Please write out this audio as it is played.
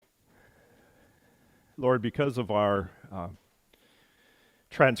Lord, because of our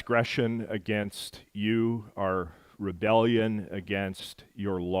transgression against you, our rebellion against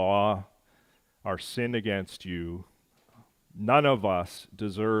your law, our sin against you, none of us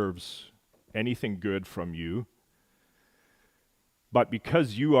deserves anything good from you. But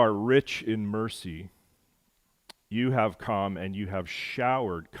because you are rich in mercy, you have come and you have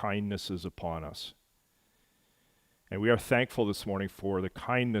showered kindnesses upon us. And we are thankful this morning for the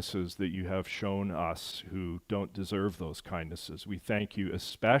kindnesses that you have shown us who don't deserve those kindnesses. We thank you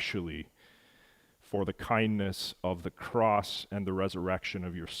especially for the kindness of the cross and the resurrection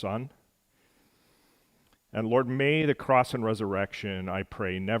of your Son. And Lord, may the cross and resurrection, I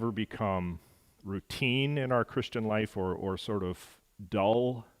pray, never become routine in our Christian life or sort of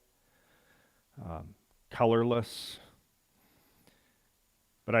dull, colorless.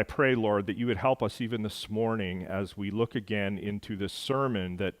 But I pray, Lord, that you would help us even this morning as we look again into this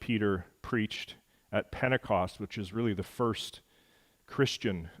sermon that Peter preached at Pentecost, which is really the first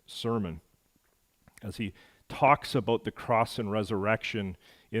Christian sermon, as he talks about the cross and resurrection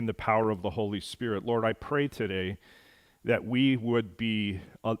in the power of the Holy Spirit. Lord, I pray today that we would be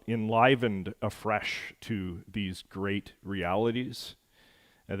enlivened afresh to these great realities,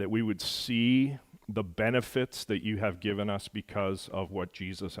 and that we would see the benefits that you have given us because of what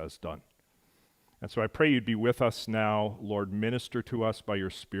Jesus has done. And so I pray you'd be with us now, Lord, minister to us by your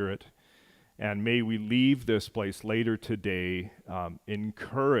Spirit, and may we leave this place later today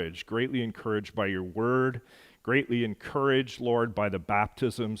greatly encouraged by your word, greatly encouraged, Lord, by the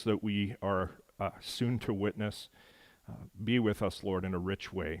baptisms that we are soon to witness. Be with us, Lord, in a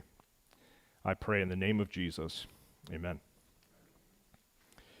rich way. I pray in the name of Jesus. Amen.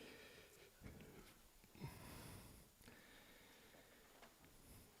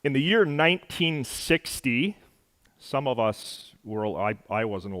 In the year 1960, some of us I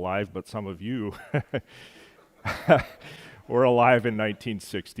wasn't alive, but some of you were alive in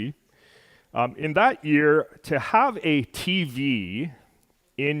 1960. In that year, to have a TV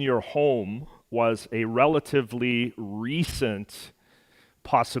in your home was a relatively recent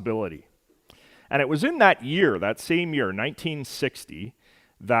possibility. And it was in that year, that same year, 1960,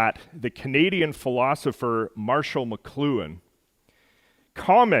 that the Canadian philosopher Marshall McLuhan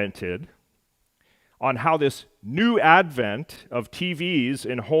commented on how this new advent of TVs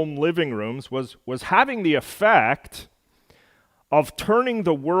in home living rooms was having the effect of turning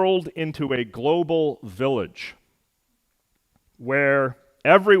the world into a global village where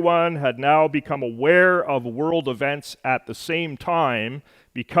everyone had now become aware of world events at the same time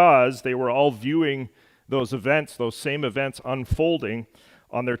because they were all viewing those same events unfolding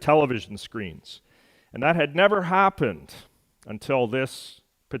on their television screens. And that had never happened until this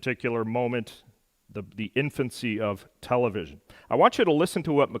particular moment, the infancy of television. I want you to listen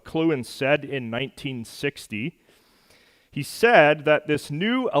to what McLuhan said in 1960. He said that this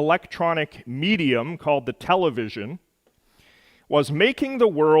new electronic medium called the television was making the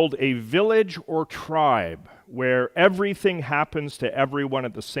world a village or tribe where everything happens to everyone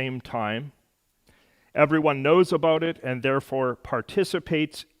at the same time. Everyone knows about it and therefore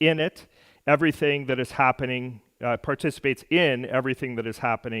participates in everything that is happening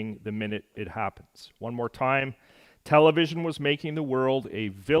the minute it happens. One more time, television was making the world a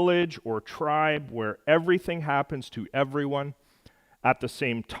village or tribe where everything happens to everyone at the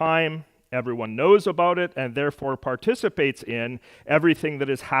same time. Everyone knows about it and therefore participates in everything that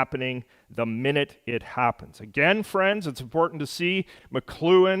is happening the minute it happens. Again, friends, it's important to see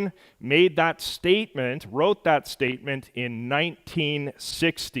McLuhan wrote that statement in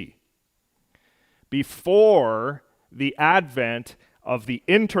 1960. Before the advent of the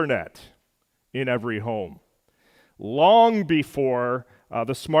internet in every home, long before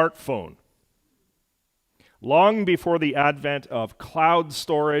the smartphone, long before the advent of cloud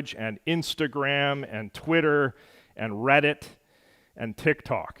storage and Instagram and Twitter and Reddit and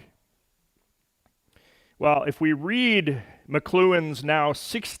TikTok. Well, if we read McLuhan's now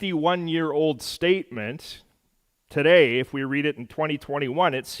 61-year-old statement today, if we read it in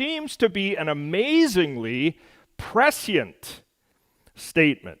 2021, it seems to be an amazingly prescient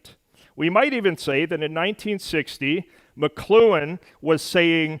statement. We might even say that in 1960, McLuhan was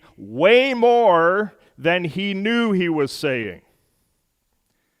saying way more than he knew he was saying.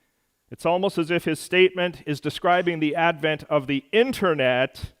 It's almost as if his statement is describing the advent of the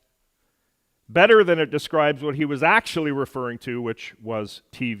internet better than it describes what he was actually referring to, which was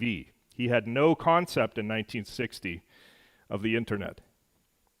TV. He had no concept in 1960 of the internet.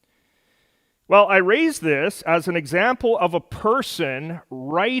 Well, I raise this as an example of a person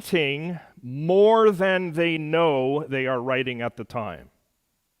writing more than they know they are writing at the time.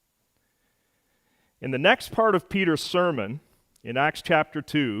 In the next part of Peter's sermon, in Acts chapter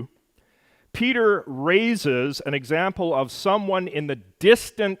 2, Peter raises an example of someone in the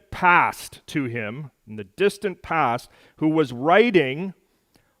distant past to him, in the distant past, who was writing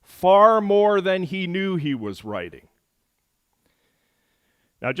far more than he knew he was writing.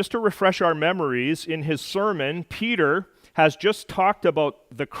 Now, just to refresh our memories, in his sermon, Peter has just talked about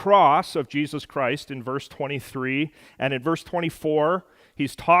the cross of Jesus Christ in verse 23, and in verse 24,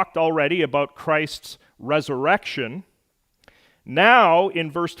 he's talked already about Christ's resurrection. Now, in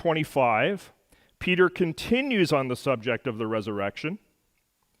verse 25, Peter continues on the subject of the resurrection.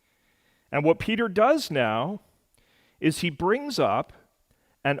 And what Peter does now is he brings up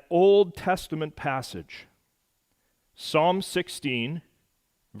an Old Testament passage, Psalm 16,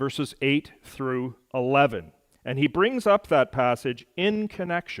 verses 8 through 11. And he brings up that passage in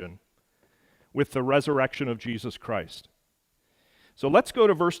connection with the resurrection of Jesus Christ. So let's go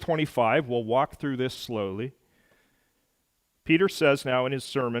to verse 25. We'll walk through this slowly. Peter says now in his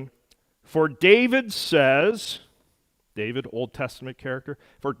sermon, for David says, David, Old Testament character,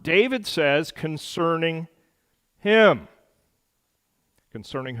 for David says concerning him.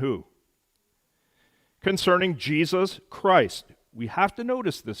 Concerning who? Concerning Jesus Christ. We have to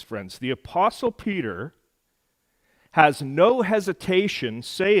notice this, friends. The Apostle Peter has no hesitation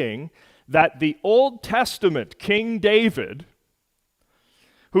saying that the Old Testament King David,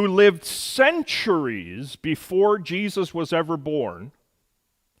 who lived centuries before Jesus was ever born,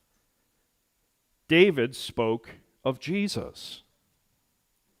 David spoke of Jesus.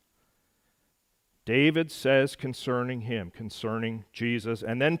 David says concerning him, concerning Jesus.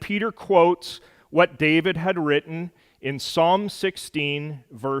 And then Peter quotes what David had written in Psalm 16,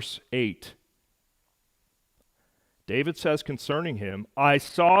 verse 8. David says concerning him, I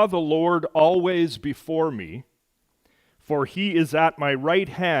saw the Lord always before me, for he is at my right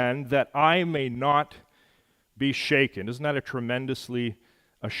hand that I may not be shaken. Isn't that a tremendously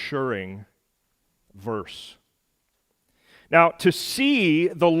assuring verse? Now, to see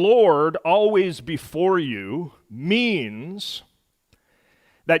the Lord always before you means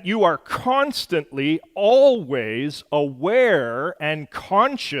that you are constantly, always aware and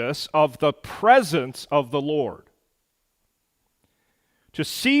conscious of the presence of the Lord. To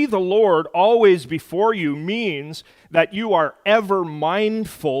see the Lord always before you means that you are ever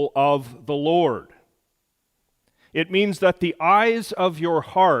mindful of the Lord. It means that the eyes of your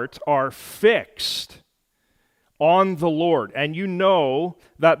heart are fixed on the Lord, and you know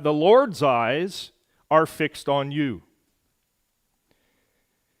that the Lord's eyes are fixed on you.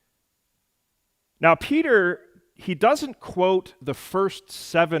 Now, Peter, he doesn't quote the first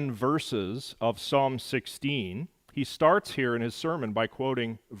 7 verses of Psalm 16. He starts here in his sermon by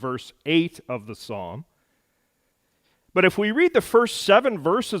quoting verse 8 of the psalm. But if we read the first 7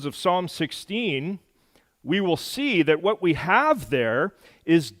 verses of Psalm 16, we will see that what we have there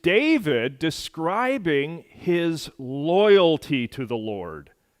is David describing his loyalty to the Lord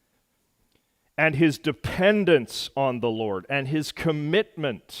and his dependence on the Lord and his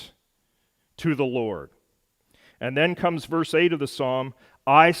commitment to the Lord. And then comes verse 8 of the psalm,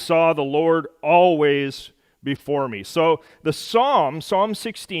 I saw the Lord always before me. So the Psalm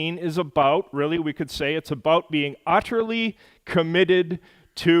 16, is about, really we could say it's about being utterly committed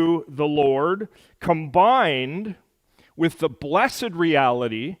to the Lord, combined with the blessed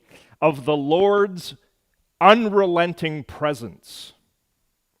reality of the Lord's unrelenting presence.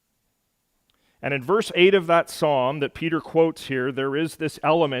 And in verse 8 of that psalm that Peter quotes here, there is this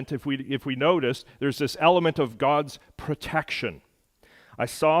element, if we notice, there's this element of God's protection. I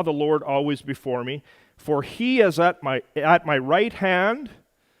saw the Lord always before me, for he is at my right hand.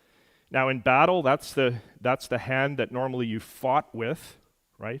 Now in battle, that's the hand that normally you fought with,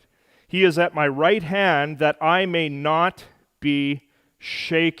 right? He is at my right hand that I may not be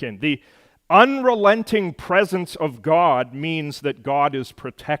shaken. The unrelenting presence of God means that God is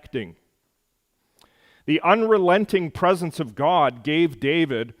protecting. The unrelenting presence of God gave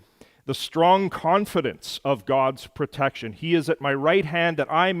David the strong confidence of God's protection. He is at my right hand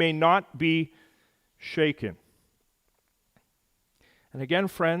that I may not be shaken. And again,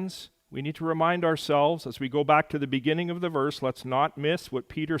 friends, we need to remind ourselves as we go back to the beginning of the verse, let's not miss what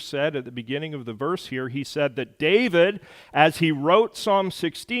Peter said at the beginning of the verse here. He said that David, as he wrote Psalm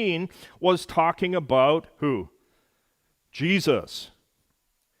 16, was talking about who? Jesus.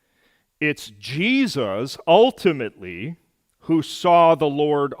 It's Jesus, ultimately, who saw the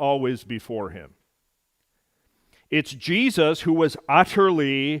Lord always before him. It's Jesus who was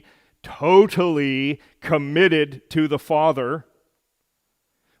utterly, totally committed to the Father,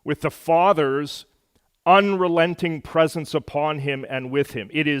 with the Father's unrelenting presence upon him and with him.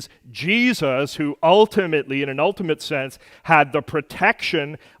 It is Jesus who ultimately, in an ultimate sense, had the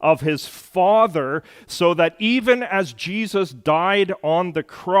protection of his Father, so that even as Jesus died on the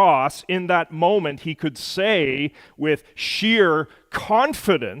cross, in that moment he could say with sheer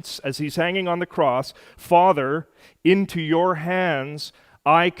confidence as he's hanging on the cross, "Father, into your hands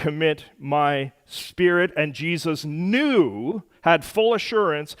I commit my spirit." And Jesus had full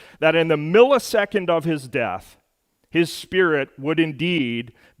assurance that in the millisecond of his death, his spirit would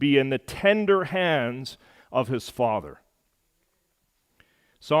indeed be in the tender hands of his Father.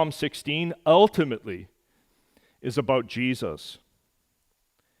 Psalm 16 ultimately is about Jesus.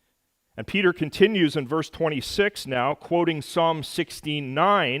 And Peter continues in verse 26 now, quoting Psalm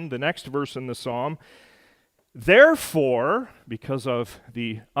 16:9, the next verse in the psalm. Therefore, because of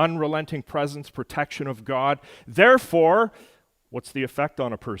the unrelenting presence, protection of God, therefore, what's the effect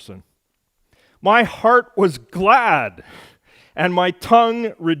on a person? My heart was glad, and my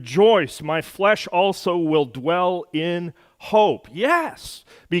tongue rejoiced. My flesh also will dwell in hope. Yes,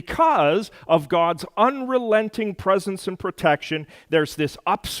 because of God's unrelenting presence and protection, there's this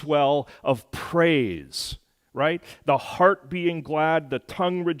upswell of praise, right? The heart being glad, the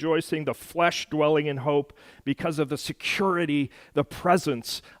tongue rejoicing, the flesh dwelling in hope because of the security, the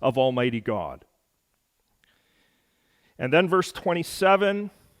presence of Almighty God. And then verse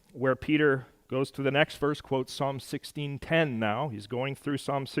 27, where Peter goes to the next verse, quotes Psalm 16:10 now. He's going through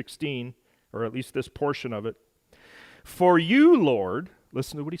Psalm 16, or at least this portion of it. For you, Lord,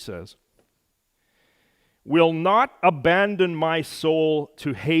 listen to what he says, will not abandon my soul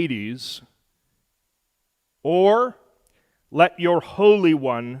to Hades, or let your Holy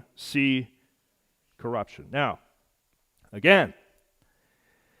One see corruption. Now, again,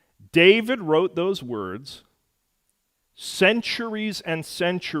 David wrote those words centuries and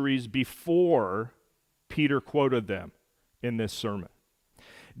centuries before Peter quoted them in this sermon.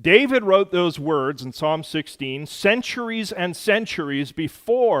 David wrote those words in Psalm 16 centuries and centuries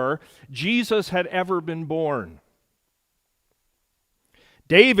before Jesus had ever been born.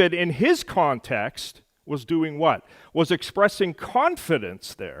 David, in his context, was doing what? Was expressing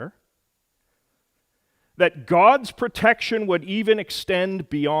confidence there that God's protection would even extend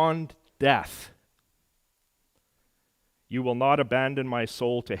beyond death. You will not abandon my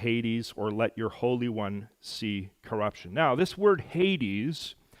soul to Hades, or let your Holy One see corruption. Now, this word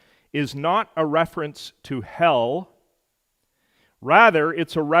Hades is not a reference to hell. Rather,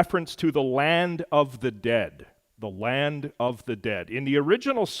 it's a reference to the land of the dead. The land of the dead. In the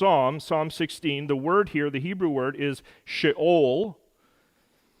original psalm, Psalm 16, the word here, the Hebrew word, is Sheol.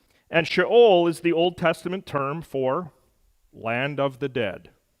 And Sheol is the Old Testament term for land of the dead.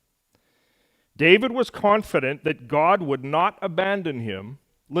 David was confident that God would not abandon him,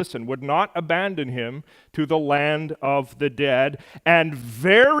 would not abandon him to the land of the dead. And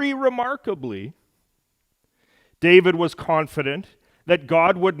very remarkably, David was confident that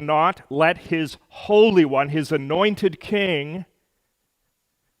God would not let his Holy One, his anointed king,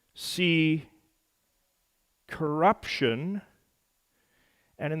 see corruption.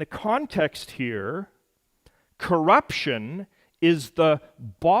 And in the context here, corruption is the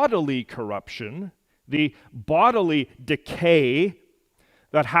bodily corruption, the bodily decay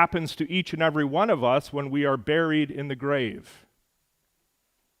that happens to each and every one of us when we are buried in the grave.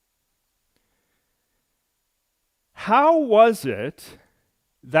 How was it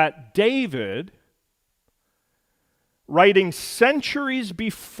that David, writing centuries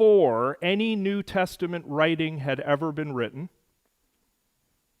before any New Testament writing had ever been written,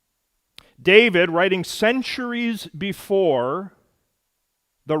 David, writing centuries before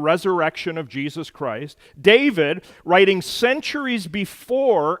the resurrection of Jesus Christ, David, writing centuries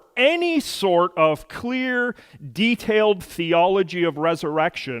before any sort of clear, detailed theology of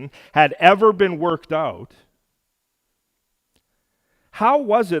resurrection had ever been worked out, how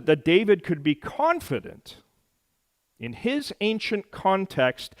was it that David could be confident in his ancient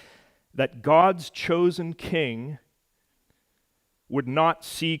context that God's chosen king would not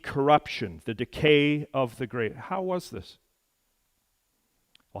see corruption, the decay of the grave? How was this?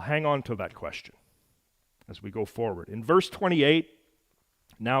 Well, hang on to that question as we go forward. In verse 28,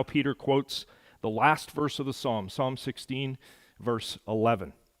 now Peter quotes the last verse of the psalm, Psalm 16, verse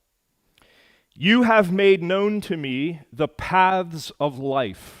 11. You have made known to me the paths of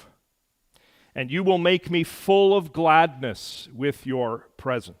life, and you will make me full of gladness with your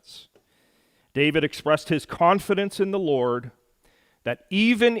presence. David expressed his confidence in the Lord that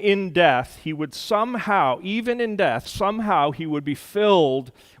even in death, he would somehow he would be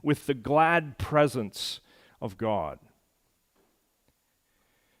filled with the glad presence of God.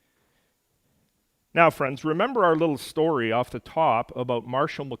 Now, friends, remember our little story off the top about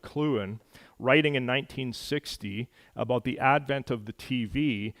Marshall McLuhan writing in 1960 about the advent of the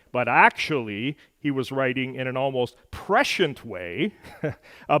TV, but actually he was writing in an almost prescient way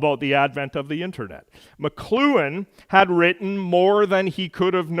about the advent of the internet. McLuhan had written more than he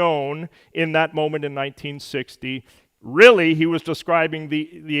could have known in that moment in 1960. Really, he was describing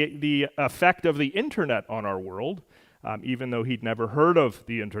the effect of the internet on our world, even though he'd never heard of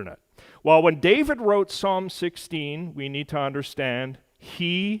the internet. Well, when David wrote Psalm 16, we need to understand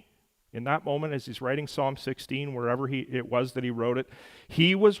he, in that moment as he's writing Psalm 16, wherever it was that he wrote it,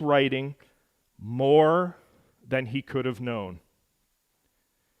 he was writing more than he could have known.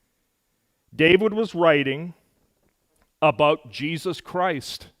 David was writing about Jesus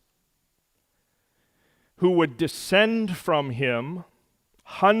Christ, who would descend from him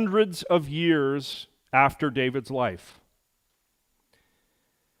hundreds of years after David's life.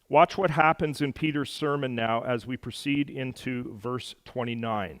 Watch what happens in Peter's sermon now as we proceed into verse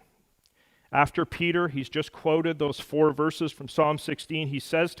 29. After Peter, he's just quoted those 4 verses from Psalm 16, he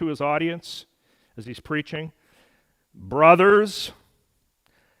says to his audience as he's preaching, brothers,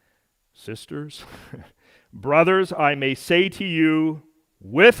 sisters, brothers, I may say to you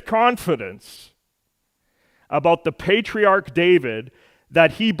with confidence about the patriarch David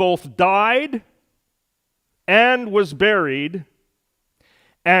that he both died and was buried,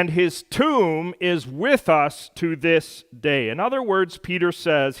 and his tomb is with us to this day. In other words, Peter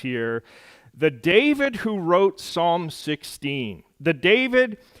says here, the David who wrote Psalm 16, the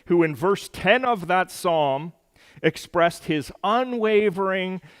David who in verse 10 of that psalm expressed his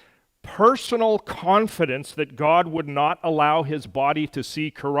unwavering personal confidence that God would not allow his body to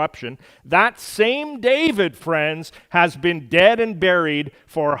see corruption, that same David, friends, has been dead and buried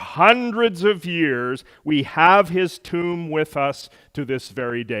for hundreds of years. We have his tomb with us to this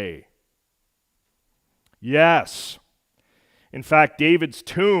very day. Yes. In fact, David's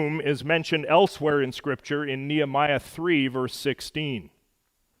tomb is mentioned elsewhere in Scripture in Nehemiah 3, verse 16.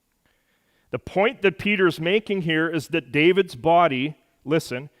 The point that Peter's making here is that David's body,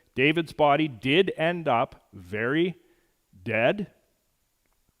 listen, David's body did end up very dead,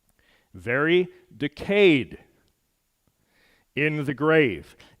 very decayed in the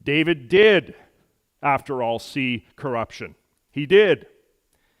grave. David did, after all, see corruption. He did.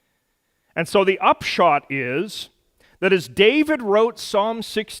 And so the upshot is that as David wrote Psalm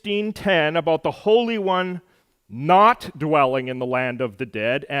 16:10 about the Holy One not dwelling in the land of the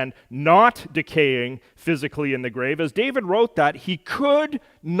dead and not decaying physically in the grave, as David wrote that, he could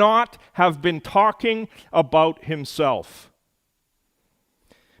not have been talking about himself.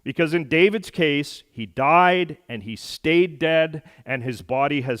 Because in David's case, he died and he stayed dead, and his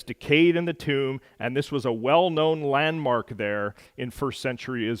body has decayed in the tomb, and this was a well-known landmark there in first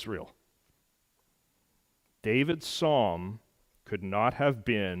century Israel. David's psalm could not have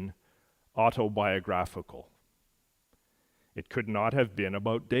been autobiographical. It could not have been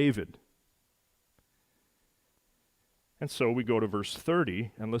about David. And so we go to verse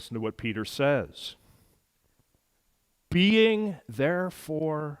 30 and listen to what Peter says. Being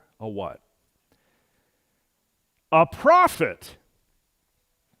therefore a what? A prophet.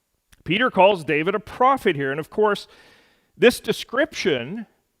 Peter calls David a prophet here. And of course, this description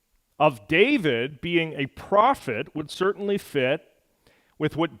of David being a prophet would certainly fit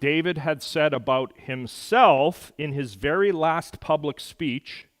with what David had said about himself in his very last public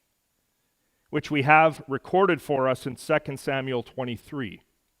speech, which we have recorded for us in 2 Samuel 23.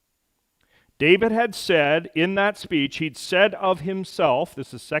 David had said in that speech, he'd said of himself,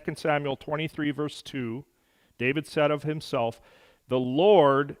 this is 2 Samuel 23, verse 2, David said of himself, the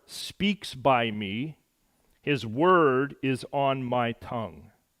Lord speaks by me, his word is on my tongue.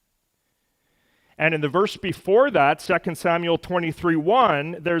 And in the verse before that, 2 Samuel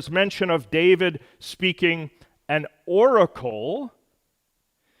 23:1, there's mention of David speaking an oracle,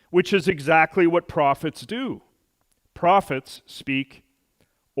 which is exactly what prophets do. Prophets speak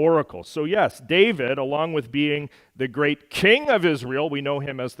oracles. So yes, David, along with being the great king of Israel, we know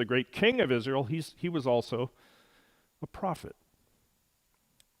him as the great king of Israel, he was also a prophet.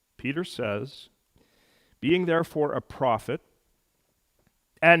 Peter says, being therefore a prophet,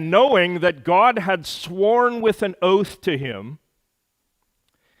 and knowing that God had sworn with an oath to him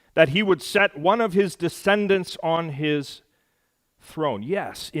that he would set one of his descendants on his throne.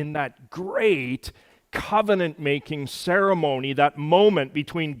 Yes, in that great covenant-making ceremony, that moment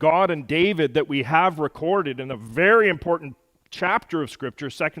between God and David that we have recorded in a very important chapter of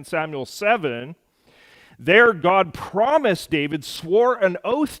Scripture, 2 Samuel 7, there God promised David, swore an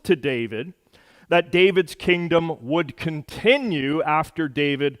oath to David, that David's kingdom would continue after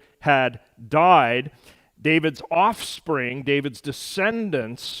David had died, David's offspring, David's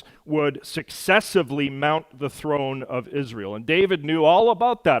descendants, would successively mount the throne of Israel. And David knew all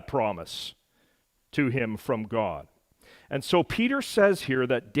about that promise to him from God. And so Peter says here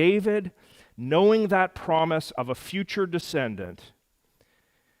that David, knowing that promise of a future descendant,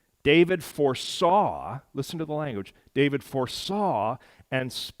 David foresaw, listen to the language, David foresaw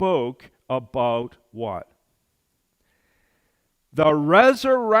and spoke about what? The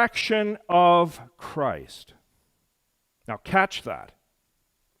resurrection of Christ. Now catch that.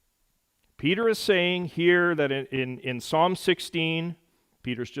 Peter is saying here that in Psalm 16,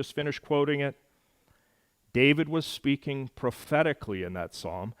 Peter's just finished quoting it, David was speaking prophetically in that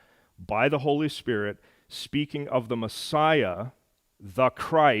psalm by the Holy Spirit, speaking of the Messiah, the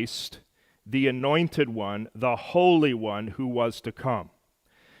Christ, the Anointed One, the Holy One who was to come.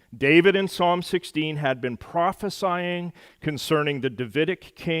 David in Psalm 16 had been prophesying concerning the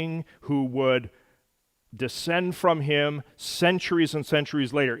Davidic king who would descend from him centuries and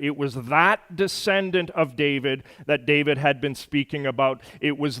centuries later. It was that descendant of David that David had been speaking about.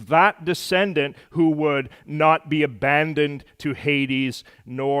 It was that descendant who would not be abandoned to Hades,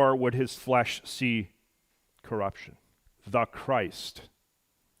 nor would his flesh see corruption. The Christ,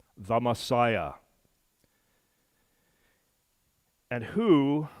 the Messiah. And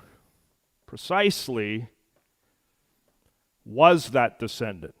who precisely was that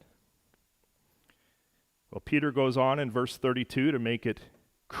descendant? Well, Peter goes on in verse 32 to make it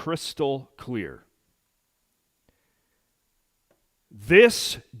crystal clear.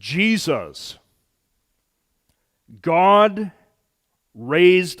 This Jesus, God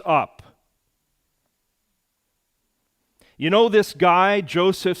raised up. You know, this guy,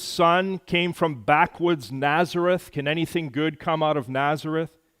 Joseph's son, came from backwoods Nazareth. Can anything good come out of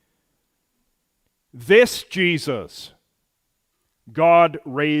Nazareth? This Jesus, God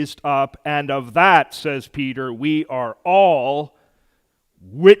raised up, and of that, says Peter, we are all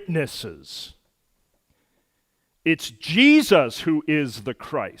witnesses. It's Jesus who is the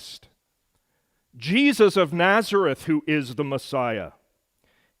Christ. Jesus of Nazareth who is the Messiah.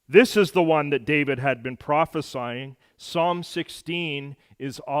 This is the one that David had been prophesying. Psalm 16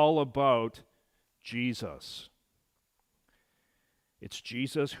 is all about Jesus. It's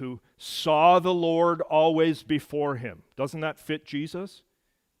Jesus who saw the Lord always before him. Doesn't that fit Jesus?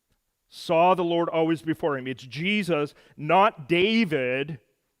 Saw the Lord always before him. It's Jesus, not David,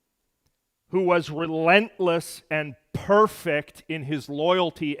 who was relentless and perfect in his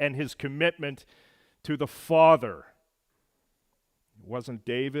loyalty and his commitment to the Father. It wasn't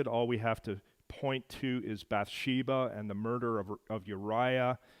David. All we have to point to is Bathsheba and the murder of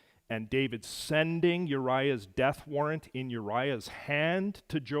Uriah, and David sending Uriah's death warrant in Uriah's hand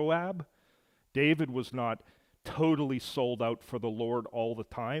to Joab. David was not totally sold out for the Lord all the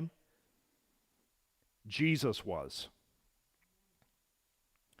time. Jesus was.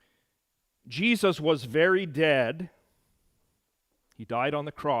 Jesus was very dead. He died on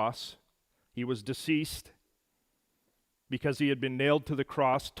the cross. He was deceased because he had been nailed to the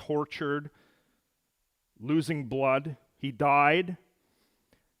cross, tortured, losing blood. He died.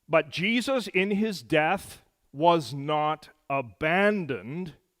 But Jesus, in his death, was not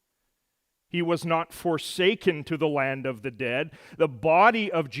abandoned. He was not forsaken to the land of the dead. The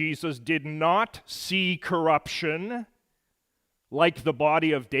body of Jesus did not see corruption like the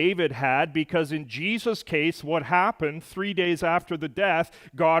body of David had, because in Jesus' case, what happened 3 days after the death,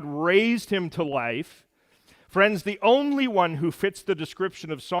 God raised him to life. Friends, the only one who fits the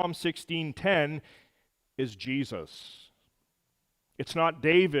description of Psalm 16:10 is Jesus. It's not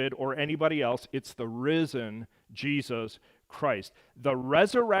David or anybody else. It's the risen Jesus Christ. The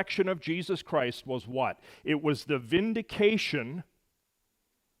resurrection of Jesus Christ was what? It was the vindication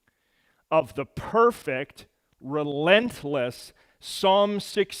of the perfect, relentless Psalm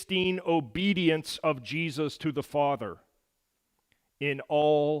 16 obedience of Jesus to the Father in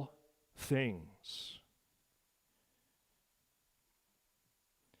all things.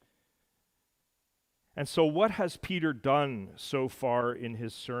 And so what has Peter done so far in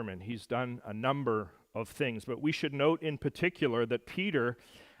his sermon? He's done a number of things, but we should note in particular that Peter,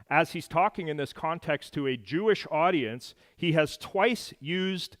 as he's talking in this context to a Jewish audience, he has twice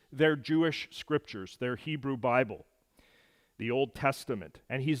used their Jewish scriptures, their Hebrew Bible, the Old Testament.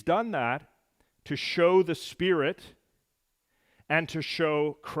 And he's done that to show the Spirit and to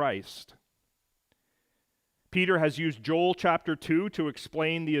show Christ. Peter has used Joel chapter 2 to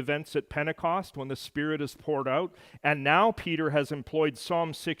explain the events at Pentecost when the Spirit is poured out. And now Peter has employed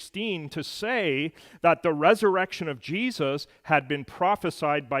Psalm 16 to say that the resurrection of Jesus had been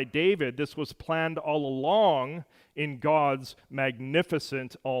prophesied by David. This was planned all along in God's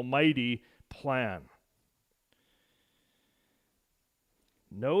magnificent, almighty plan.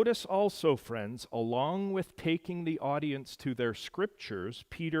 Notice also, friends, along with taking the audience to their scriptures,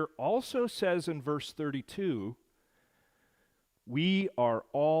 Peter also says in verse 32, we are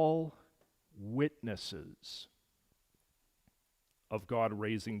all witnesses of God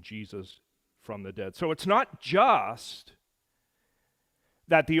raising Jesus from the dead. So it's not just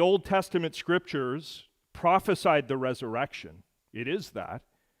that the Old Testament scriptures prophesied the resurrection. It is that.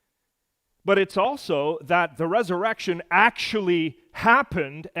 But it's also that the resurrection actually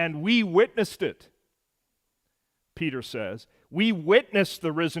happened and we witnessed it. Peter says, we witnessed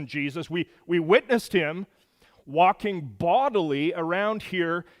the risen Jesus. We witnessed him walking bodily around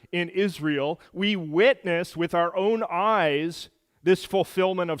here in Israel. We witnessed with our own eyes this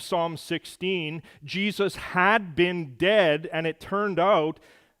fulfillment of Psalm 16. Jesus had been dead and it turned out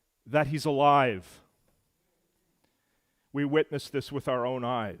that he's alive. We witnessed this with our own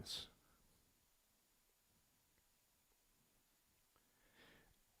eyes.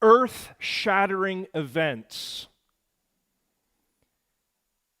 Earth-shattering events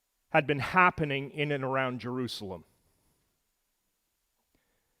had been happening in and around Jerusalem.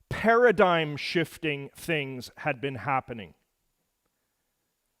 Paradigm-shifting things had been happening.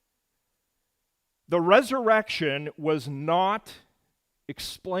 The resurrection was not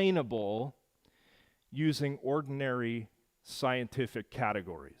explainable using ordinary scientific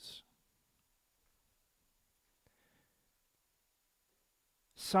categories.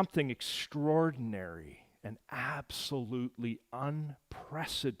 Something extraordinary and absolutely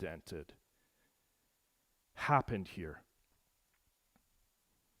unprecedented happened here.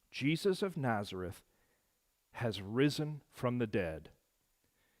 Jesus of Nazareth has risen from the dead.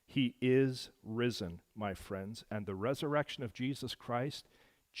 He is risen, my friends, and the resurrection of Jesus Christ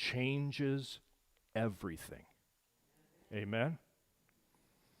changes everything. Amen?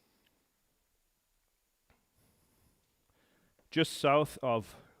 Just south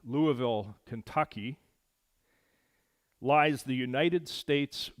of Louisville, Kentucky, lies the United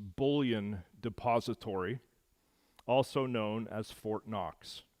States Bullion Depository, also known as Fort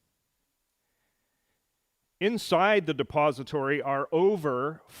Knox. Inside the depository are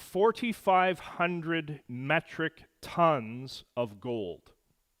over 4,500 metric tons of gold.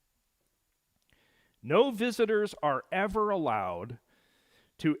 No visitors are ever allowed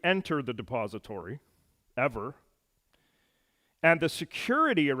to enter the depository, ever. And the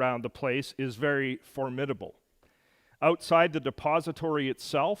security around the place is very formidable. Outside the depository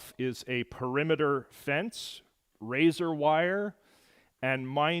itself is a perimeter fence, razor wire, and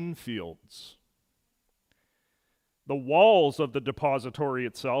minefields. The walls of the depository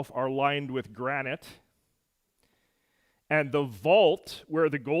itself are lined with granite, and the vault where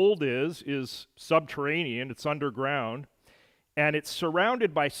the gold is subterranean, it's underground, and it's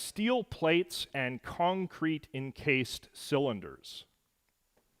surrounded by steel plates and concrete encased cylinders.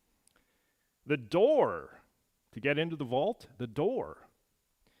 The door to get into the vault, the door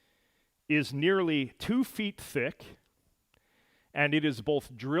is nearly 2 feet thick, and it is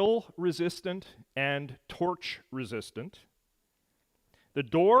both drill resistant and torch resistant. The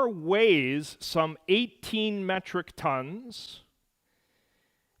door weighs some 18 metric tons,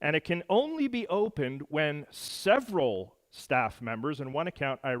 and it can only be opened when several staff members, in one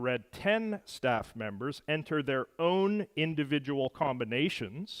account I read 10 staff members, enter their own individual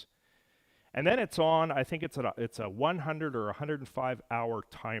combinations, and then it's on, I think it's a 100 or 105 hour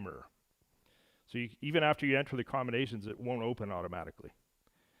timer. So even after you enter the combinations, it won't open automatically.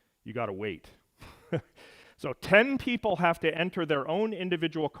 You got to wait. So 10 people have to enter their own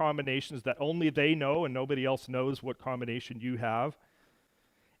individual combinations that only they know and nobody else knows what combination you have.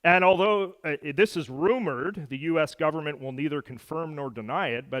 And although this is rumored, the U.S. government will neither confirm nor deny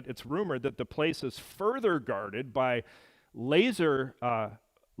it, but it's rumored that the place is further guarded by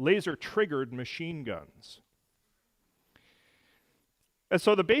laser-triggered machine guns. And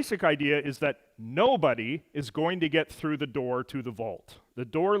so the basic idea is that nobody is going to get through the door to the vault. The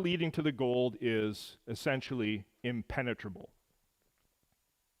door leading to the gold is essentially impenetrable.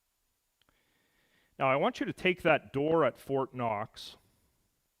 Now, I want you to take that door at Fort Knox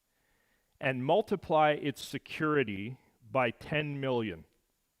and multiply its security by 10 million.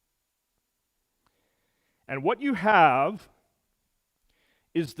 And what you have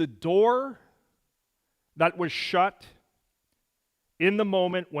is the door that was shut in the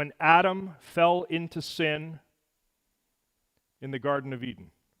moment when Adam fell into sin in the Garden of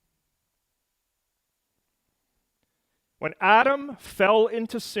Eden. When Adam fell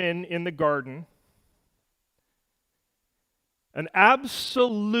into sin in the garden, an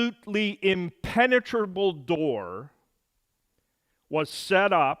absolutely impenetrable door was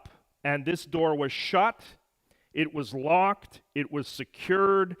set up, and this door was shut, it was locked, it was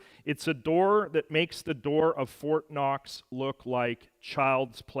secured. It's a door that makes the door of Fort Knox look like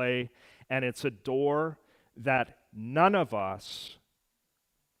child's play, and it's a door that none of us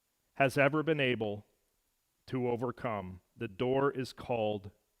has ever been able to overcome. The door is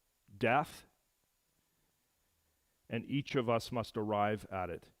called death, and each of us must arrive at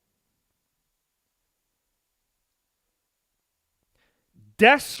it.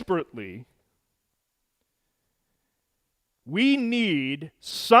 Desperately, we need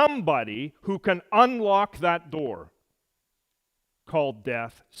somebody who can unlock that door called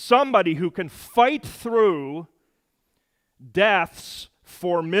death, somebody who can fight through death's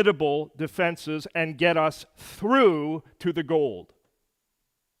formidable defenses and get us through to the gold.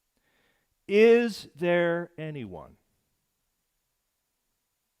 Is there anyone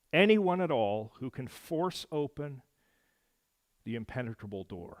at all who can force open the impenetrable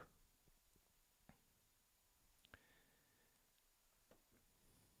door?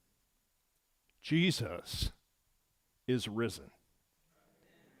 Jesus is risen.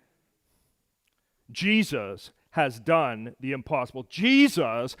 Jesus has done the impossible.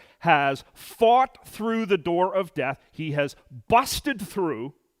 Jesus has fought through the door of death. He has busted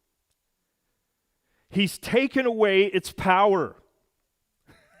through. He's taken away its power.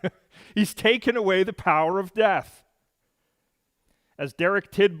 He's taken away the power of death. As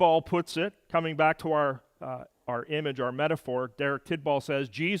Derek Tidball puts it, coming back to our image, our metaphor, Derek Tidball says,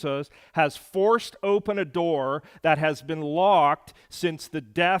 Jesus has forced open a door that has been locked since the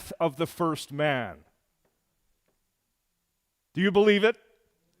death of the first man. Do you believe it?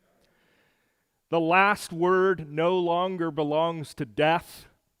 The last word no longer belongs to death,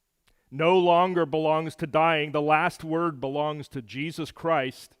 no longer belongs to dying. The last word belongs to Jesus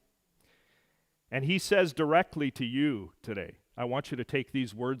Christ. And he says directly to you today, I want you to take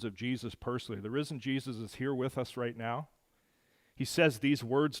these words of Jesus personally. The risen Jesus is here with us right now. He says these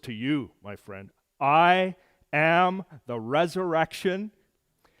words to you, my friend. I am the resurrection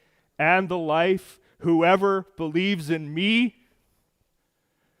and the life. Whoever believes in me,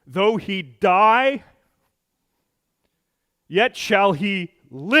 though he die, yet shall he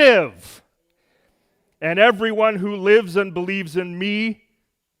live. And everyone who lives and believes in me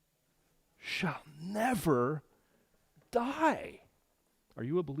shall never die. Are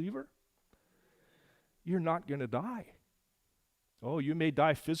you a believer? You're not going to die. Oh, you may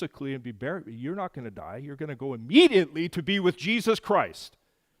die physically and be buried, but you're not going to die. You're going to go immediately to be with Jesus Christ.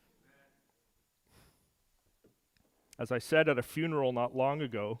 As I said at a funeral not long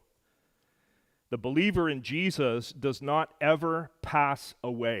ago, the believer in Jesus does not ever pass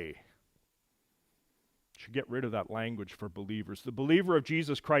away. Should get rid of that language for believers. The believer of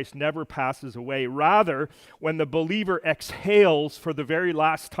Jesus Christ never passes away. Rather, when the believer exhales for the very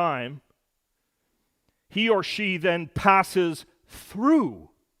last time, he or she then passes through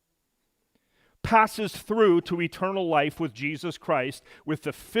to eternal life with Jesus Christ, with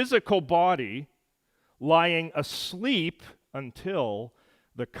the physical body lying asleep until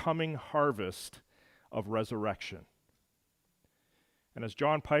the coming harvest of resurrection. And as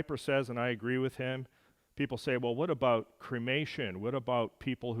John Piper says, and I agree with him, people say, well, what about cremation? What about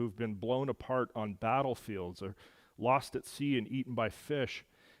people who've been blown apart on battlefields or lost at sea and eaten by fish?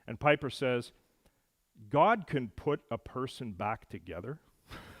 And Piper says, God can put a person back together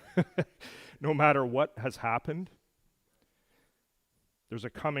no matter what has happened. There's a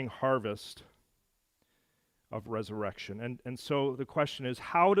coming harvest of resurrection. And so the question is,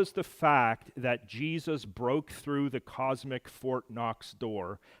 how does the fact that Jesus broke through the cosmic Fort Knox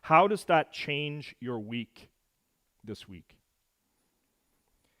door, how does that change your week this week?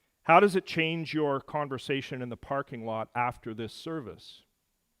 How does it change your conversation in the parking lot after this service?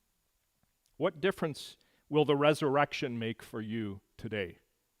 What difference will the resurrection make for you today?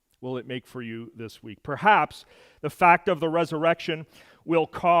 Will it make for you this week? Perhaps the fact of the resurrection will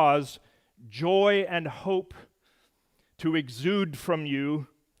cause joy and hope to exude from you,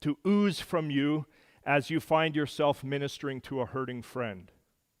 to ooze from you, as you find yourself ministering to a hurting friend.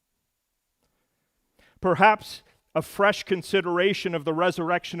 Perhaps a fresh consideration of the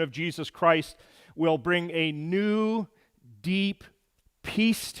resurrection of Jesus Christ will bring a new, deep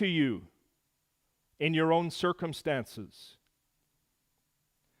peace to you in your own circumstances.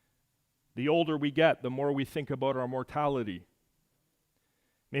 The older we get, the more we think about our mortality.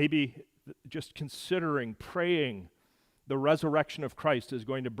 Maybe just considering, praying, the resurrection of Christ is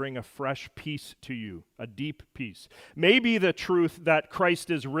going to bring a fresh peace to you, a deep peace. Maybe the truth that Christ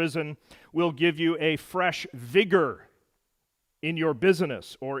is risen will give you a fresh vigor in your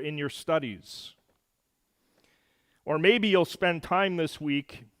business or in your studies. Or maybe you'll spend time this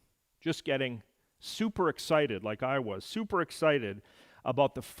week just getting super excited, like I was, super excited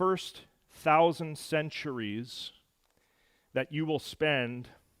about the first 1,000 centuries that you will spend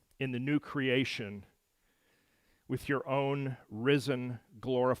in the new creation with your own risen,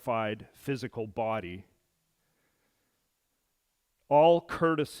 glorified physical body, all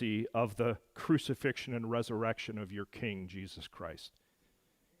courtesy of the crucifixion and resurrection of your King, Jesus Christ.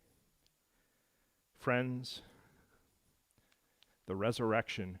 Friends, the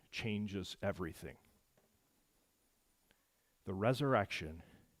resurrection changes everything. The resurrection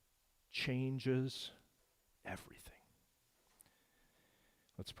changes everything.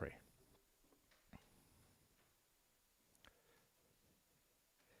 Let's pray.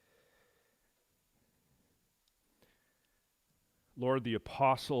 Lord, the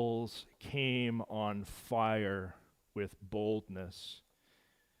apostles came on fire with boldness,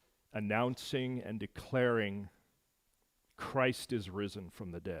 announcing and declaring Christ is risen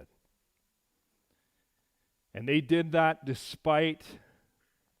from the dead. And they did that despite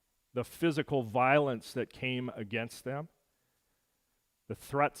the physical violence that came against them, the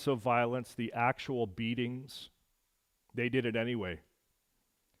threats of violence, the actual beatings. They did it anyway,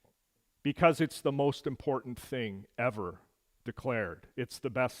 because it's the most important thing ever declared. It's the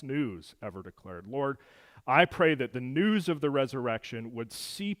best news ever declared. Lord, I pray that the news of the resurrection would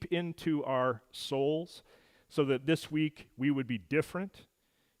seep into our souls so that this week we would be different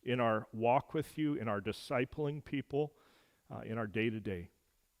in our walk with you, in our discipling people, in our day-to-day.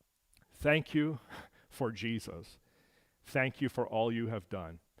 Thank you for Jesus. Thank you for all you have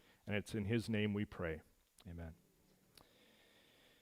done. And it's in his name we pray. Amen.